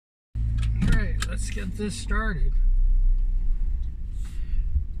let's get this started.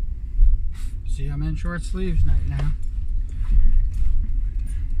 See, I'm in short sleeves right now.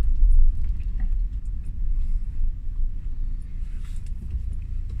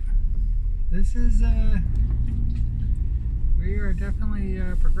 This is, we are definitely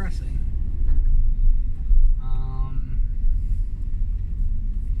progressing.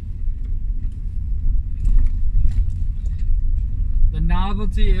 The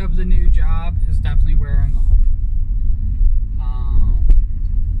novelty of the new job is definitely wearing off.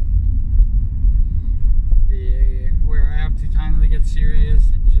 Where I have to finally get serious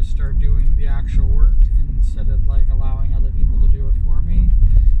and just start doing the actual work instead of like allowing other people to do it for me.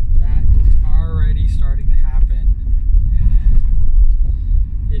 That is already starting to happen,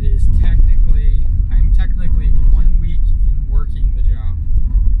 and it is I'm technically 1 week in working the job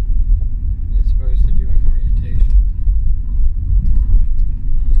as opposed to doing orientation.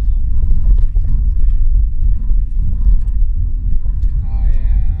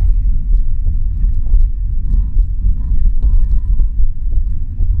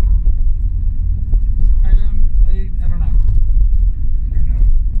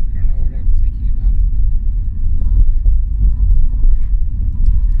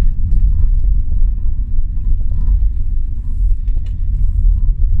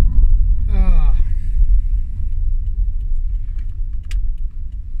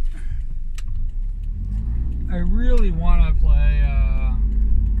 I really want to play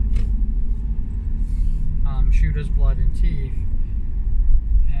Shooter's Blood and Teeth,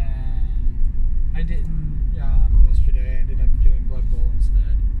 and I didn't yesterday. I ended up doing Blood Bowl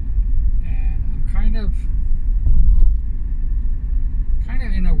instead, and I'm kind of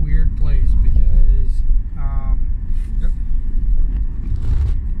in a weird place because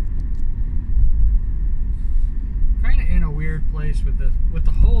kind of in a weird place with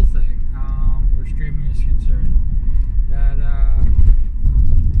the whole thing. Where streaming is concerned, that I am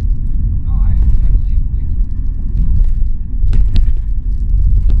definitely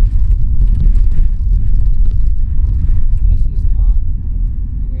this is not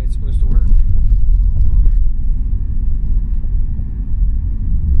the way it's supposed to work.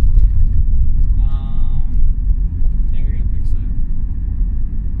 Yeah, we gotta fix that.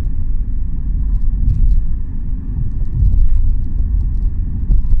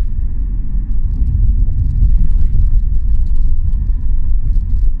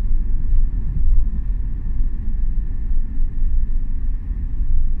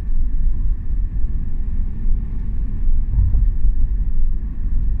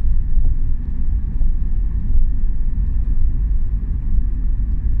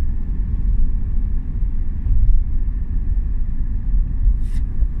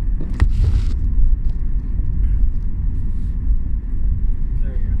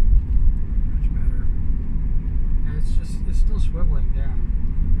 Swiveling down.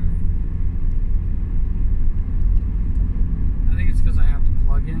 I think it's because I have to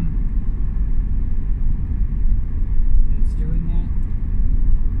plug in. It's doing that.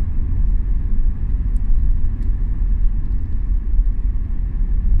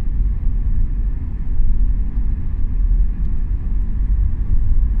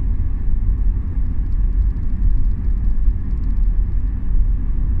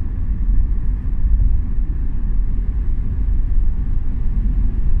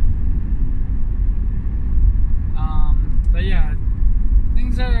 But yeah,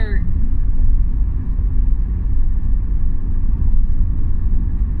 things are,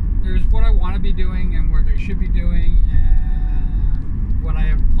 there's what I want to be doing and what I should be doing and what I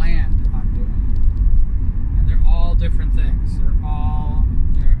have planned on doing, and they're all different things.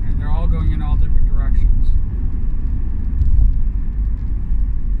 They're all going in all different directions.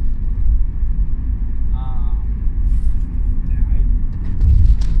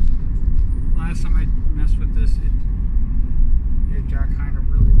 Last time I messed with this, it got kind of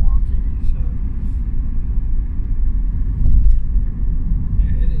really wonky, so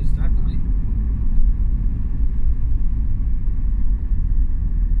yeah, it is definitely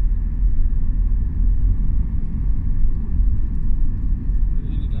we're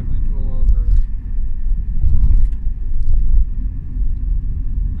going to definitely pull over.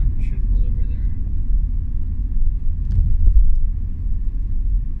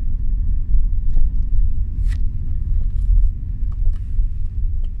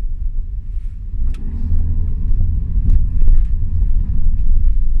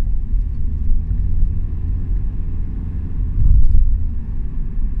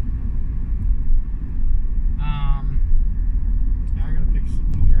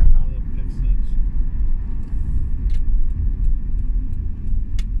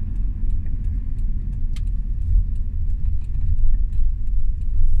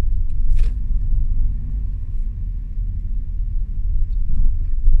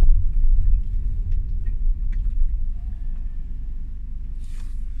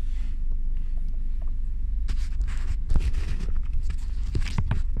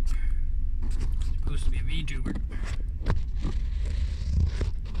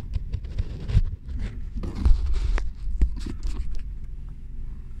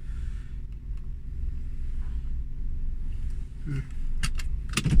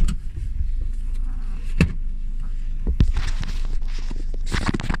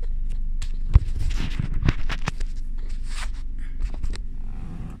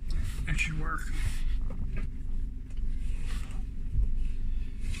 That should work.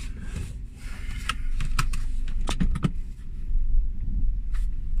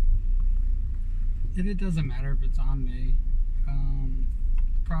 And it doesn't matter if it's on me.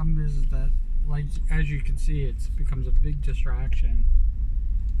 The problem is that, like, as you can see, it becomes a big distraction.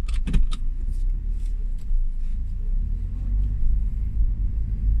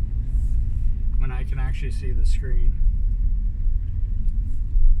 When I can actually see the screen.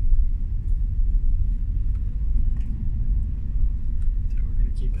 So we're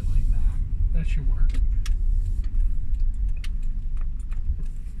going to keep it like that. That should work.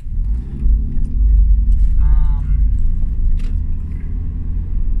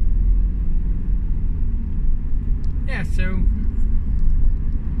 So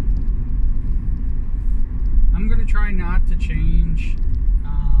I'm going to try not to change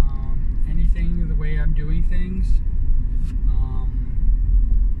anything the way I'm doing things.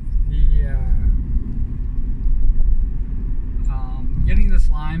 Getting the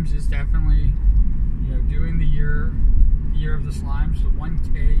slimes is definitely, doing the year of the slimes, the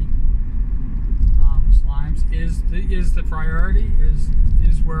 1K slimes is the priority,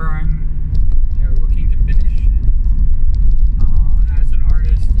 is where I'm looking to finish. As an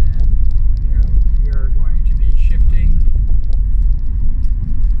artist, and we are going to be shifting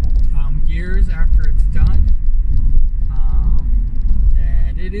gears after it's done,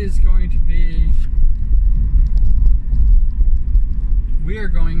 and it is going to be, we are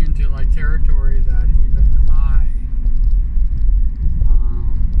going into like territory that even I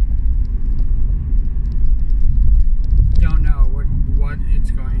don't know what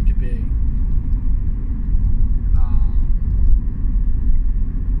it's going to be.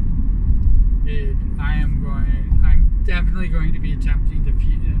 I'm definitely going to be attempting to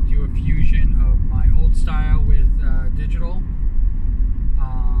do a fusion of my old style with digital.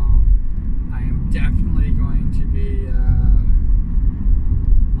 I am definitely going to be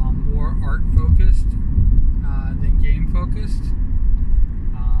more art focused than game focused.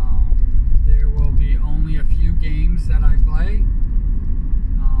 There will be only a few games that I play.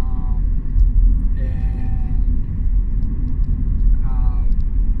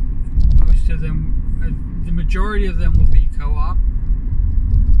 Most of them, the majority of them will be co-op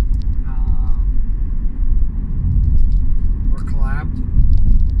or collabed.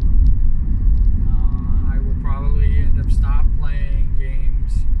 I will probably end up stop playing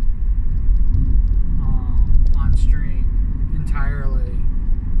games on stream entirely,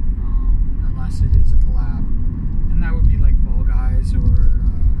 unless it is a collab, and that would be like Fall Guys or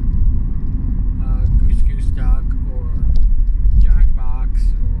Goose Duck or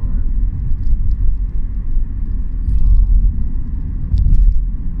Jackbox or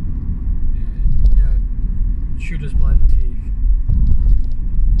Shooter's Blood and Teeth.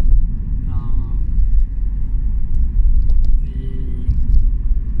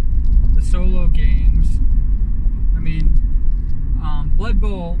 The solo games. I mean, Blood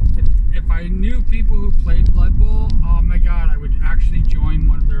Bowl. If I knew people who played Blood Bowl, oh my God, I would actually join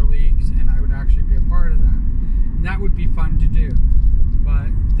one of their leagues, and I would actually be a part of that. And that would be fun to do.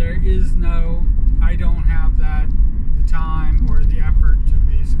 But there is no. I don't have the time or the effort to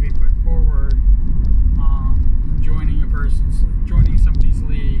basically put forward. Joining somebody's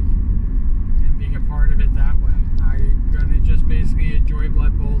league and being a part of it that way. I'm gonna just basically enjoy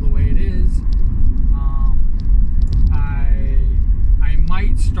Blood Bowl the way it is. I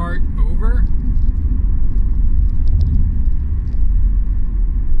might start over.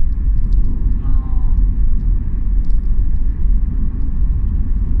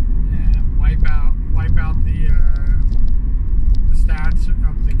 And wipe out the stats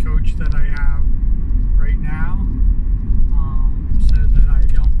of the coach that I have right now, so that I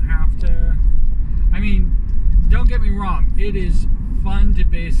don't have to. I mean, don't get me wrong, it is fun to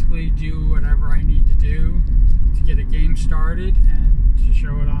basically do whatever I need to do to get a game started and to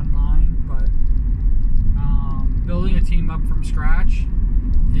show it online, but building a team up from scratch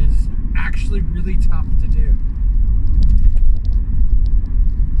is actually really tough to do.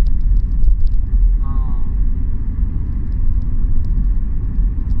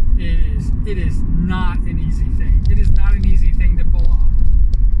 It is not an easy thing. It is not an easy thing to pull off.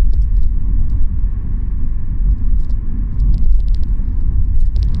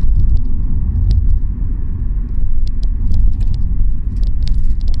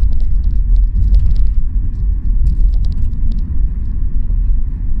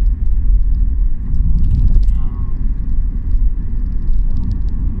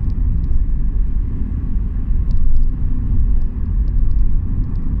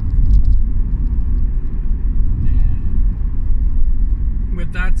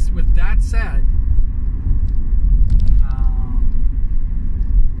 with that said,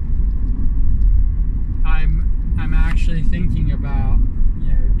 I'm actually thinking about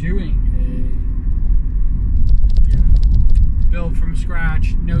doing a build from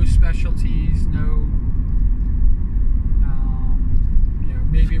scratch, no specialties, no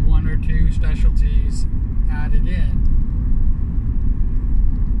maybe one or two specialties added in.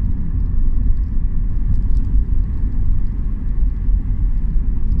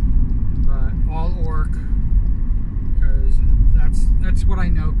 But all orc, because that's what I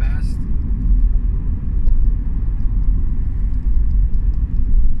know best.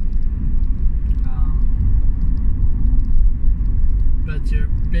 But to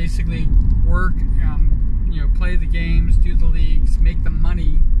basically work, play the games, do the leagues, make the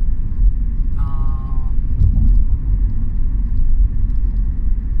money.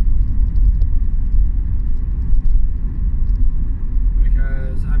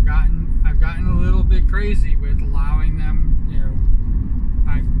 Because I've gotten a little bit crazy with allowing them,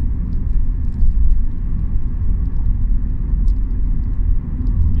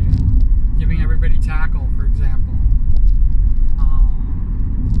 giving everybody tackle, for example.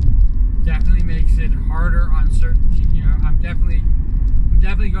 Definitely makes it harder on certain. I'm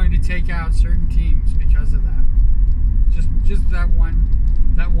definitely going to take out certain teams because of that. Just that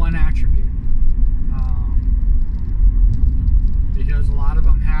one attribute. Because a lot of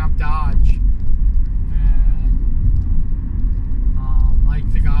them have dodge, and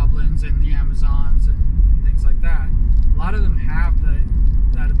like the goblins and the Amazons and things like that. A lot of them have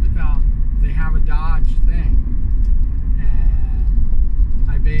they have a dodge thing.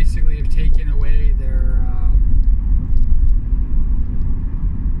 I basically have taken away their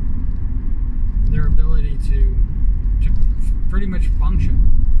ability to pretty much function.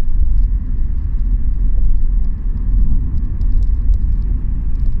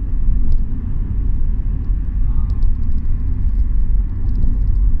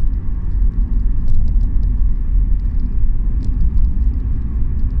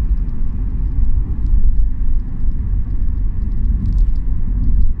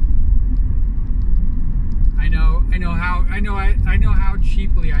 I know how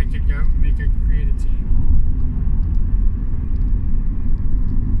cheaply I could create a team.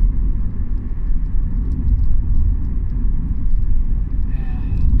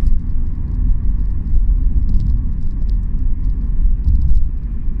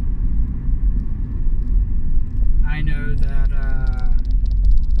 And I know that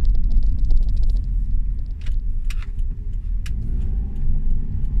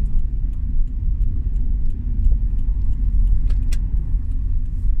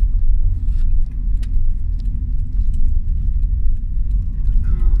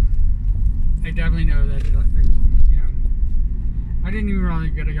I definitely know that, I didn't even really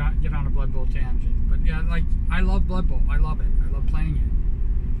get on a Blood Bowl tangent, but yeah, like, I love Blood Bowl. I love it. I love playing it.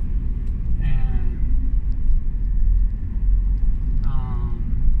 And,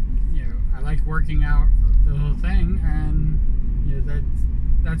 I like working out the whole thing, and,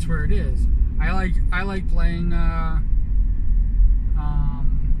 that's where it is. I like playing,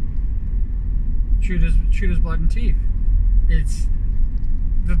 Shoot as Blood and Teeth. It's,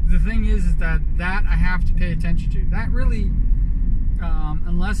 the thing is that I have to pay attention to. That really,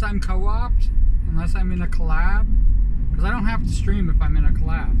 unless I'm co-opted, unless I'm in a collab, because I don't have to stream if I'm in a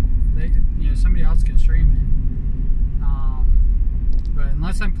collab. Somebody else can stream it. But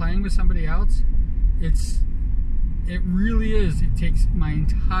unless I'm playing with somebody else, it really is. It takes my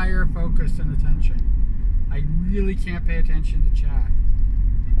entire focus and attention. I really can't pay attention to chat,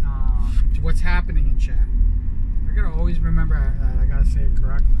 to what's happening in chat. I gotta always remember that I gotta say it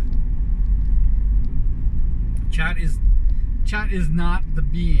correctly. Chat is not the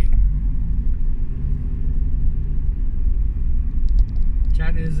being.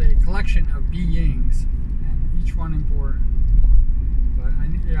 Chat is a collection of beings, and each one important. But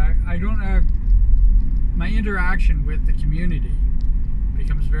I don't have my interaction with the community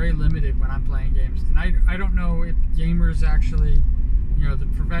becomes very limited when I'm playing games, and I don't know if gamers actually, the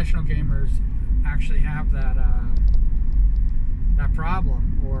professional gamers actually have that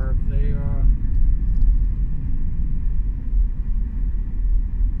problem, or if they or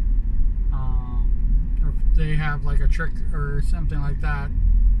if they have like a trick or something like that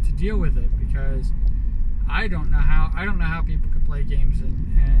to deal with it, because I don't know how people could play games and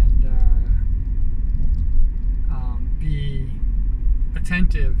be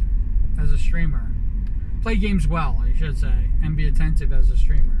attentive as a streamer. Play games well, I should say, and be attentive as a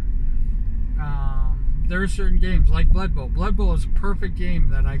streamer. There are certain games like Blood Bowl. Blood Bowl is a perfect game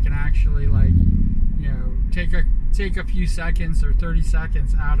that I can actually take a few seconds or 30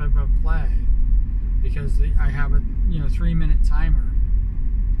 seconds out of a play because I have a 3-minute timer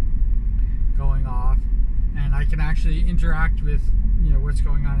going off, and I can actually interact with what's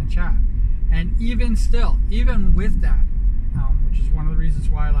going on in chat. And even with that, which is one of the reasons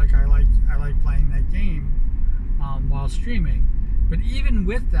why I like playing that game while streaming. But even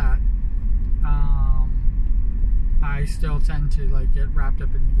with that, I still tend to get wrapped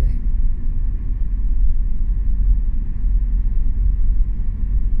up in the game.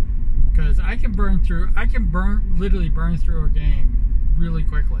 Because I can literally burn through a game really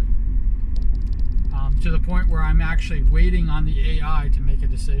quickly, to the point where I'm actually waiting on the AI to make a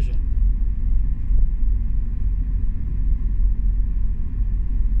decision.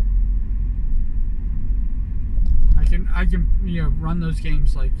 I can run those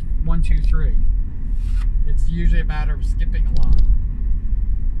games 1, 2, 3. It's usually a matter of skipping along.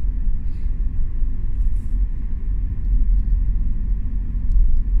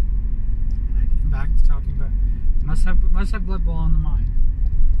 Back to talking about must have Blood Bowl on the mind.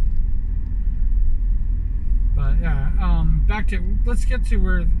 But yeah, back to let's get to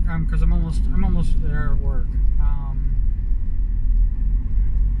where because I'm almost there at work.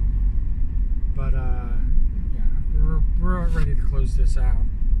 But yeah, we're ready to close this out,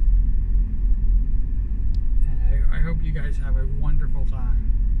 and I hope you guys have a wonderful time.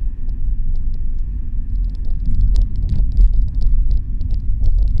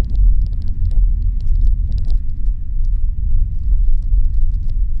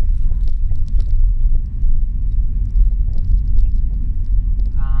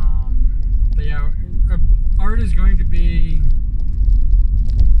 Art is going to be.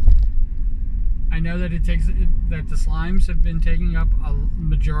 I know that that the slimes have been taking up a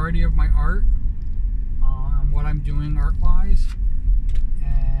majority of my art, and what I'm doing art-wise,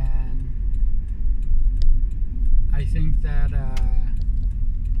 and I think that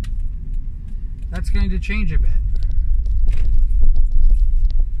that's going to change a bit.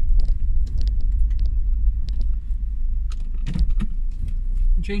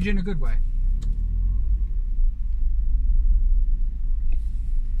 Change in a good way.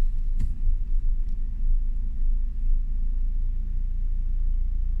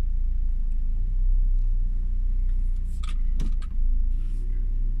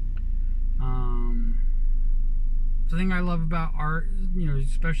 The thing I love about art,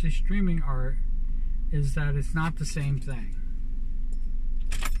 especially streaming art, is that it's not the same thing.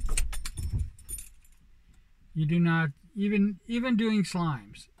 You do not even doing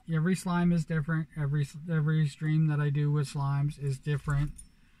slimes. Every slime is different. Every stream that I do with slimes is different.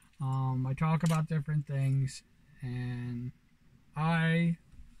 I talk about different things, and I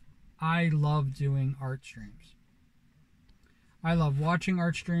love doing art streams. I love watching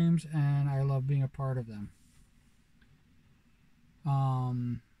art streams, and I love being a part of them.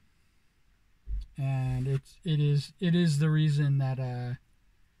 And it is the reason that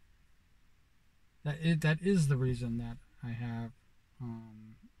that is the reason that I have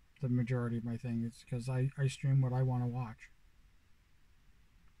the majority of my thing. It's because I stream what I want to watch,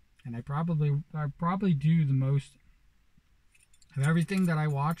 and I probably do the most of everything that I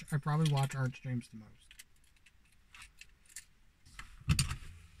watch. I probably watch art streams the most.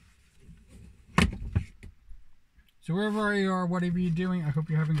 So wherever you are, whatever you're doing, I hope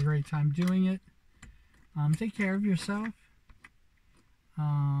you're having a great time doing it. Take care of yourself.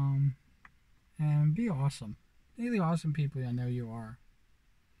 And be awesome. Be the awesome people I know you are.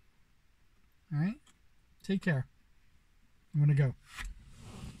 Alright? Take care. I'm going to go.